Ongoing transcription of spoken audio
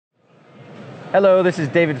Hello, this is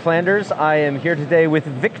David Flanders. I am here today with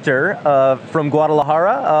Victor from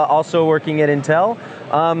Guadalajara, also working at Intel.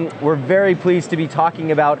 We're very pleased to be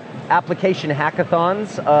talking about application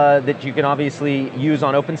hackathons that you can obviously use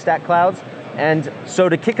on OpenStack clouds. And so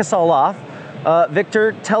to kick us all off,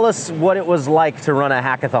 Victor, tell us what it was like to run a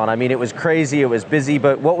hackathon. I mean, it was crazy, it was busy,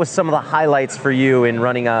 but what was some of the highlights for you in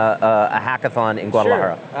running a hackathon in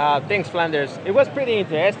Guadalajara? Sure. Thanks, Flanders. It was pretty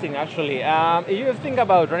interesting, actually. If you think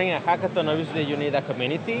about running a hackathon, obviously you need a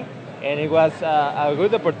community, and it was a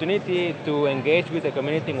good opportunity to engage with the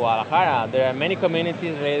community in Guadalajara. There are many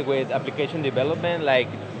communities related with application development, like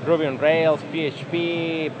Ruby on Rails,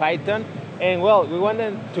 PHP, Python, and well, we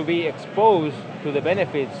wanted to be exposed to the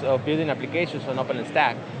benefits of building applications on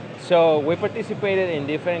OpenStack. So we participated in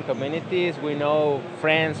different communities. We know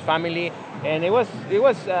friends, family, and it was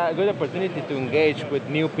a good opportunity to engage with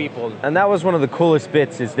new people. And that was one of the coolest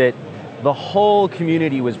bits, is that the whole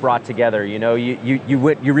community was brought together. You know,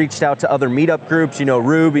 you reached out to other meetup groups, you know,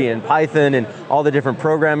 Ruby and Python and all the different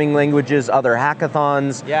programming languages, other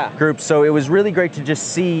hackathons groups. So it was really great to just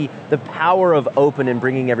see the power of open and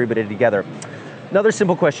bringing everybody together. Another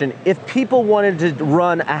simple question, if people wanted to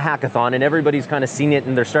run a hackathon and everybody's kind of seen it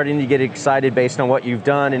and they're starting to get excited based on what you've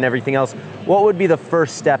done and everything else, what would be the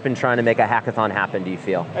first step in trying to make a hackathon happen, do you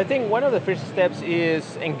feel? I think one of the first steps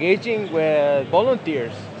is engaging with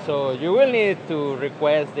volunteers. So you will need to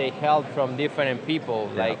request the help from different people.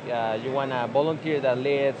 Like you want a volunteer that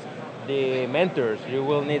leads the mentors. You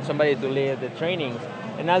will need somebody to lead the trainings.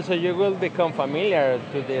 And also you will become familiar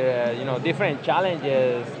to the different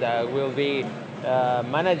challenges that will be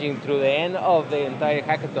managing through the end of the entire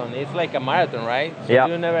hackathon. It's like a marathon, right? So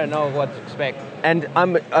you never know what to expect. And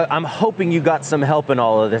I'm hoping you got some help in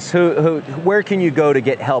all of this. Where can you go to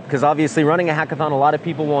get help? Because obviously running a hackathon, a lot of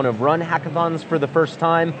people want to run hackathons for the first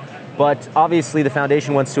time, but obviously the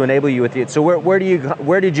foundation wants to enable you with it. So where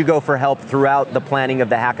did you go for help throughout the planning of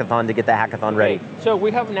the hackathon to get the hackathon ready? So we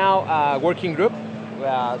have now a working group.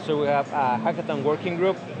 So we have a hackathon working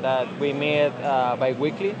group that we meet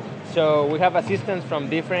bi-weekly. So we have assistance from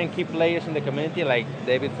different key players in the community, like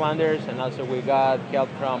David Flanders, and also we got help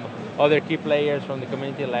from other key players from the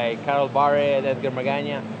community, like Carol Barrett, Edgar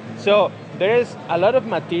Magana. So there is a lot of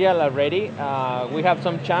material already. We have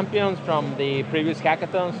some champions from the previous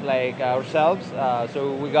hackathons, like ourselves.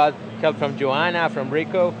 So we got help from Joanna, from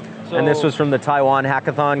Rico. So and this was from the Taiwan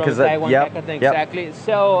hackathon? From Taiwan hackathon, exactly.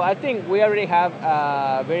 So I think we already have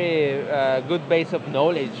a very good base of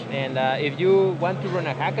knowledge. And if you want to run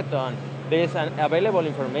a hackathon, there's available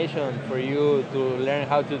information for you to learn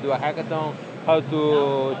how to do a hackathon, how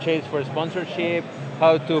to chase for sponsorship,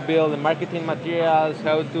 how to build marketing materials,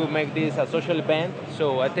 how to make this a social event.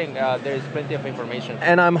 So I think there's plenty of information.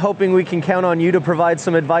 And I'm hoping we can count on you to provide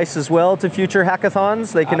some advice as well to future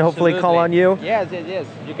hackathons. They can hopefully call on you. Yes.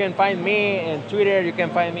 You can find me in Twitter, you can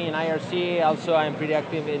find me in IRC. Also, I'm pretty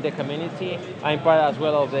active in the community. I'm part as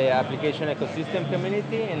well of the application ecosystem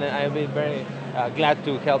community, and I'll be very glad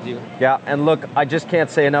to help you. Yeah, and look, I just can't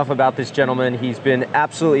say enough about this gentleman. He's been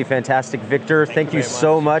absolutely fantastic. Victor, thank you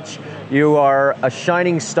so much. You are a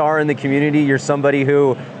shining star in the community. You're somebody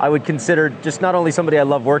who I would consider just not only somebody I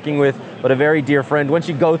love working with, but a very dear friend. Once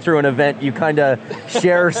you go through an event, you kind of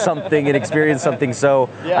share something and experience something. So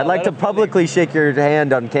I'd like to publicly shake your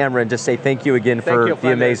hand on camera and just say thank you again for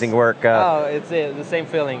the amazing work. It's the same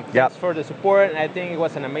feeling. Thanks for the support. I think it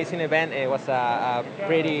was an amazing event. It was a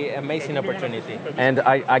pretty amazing opportunity. And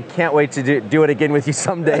I can't wait to do it again with you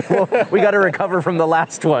someday. We got to recover from the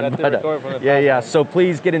last one. So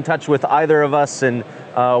please get in touch with either of us, and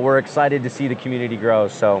we're excited to see the community grow.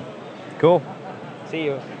 So, cool. See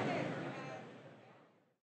you.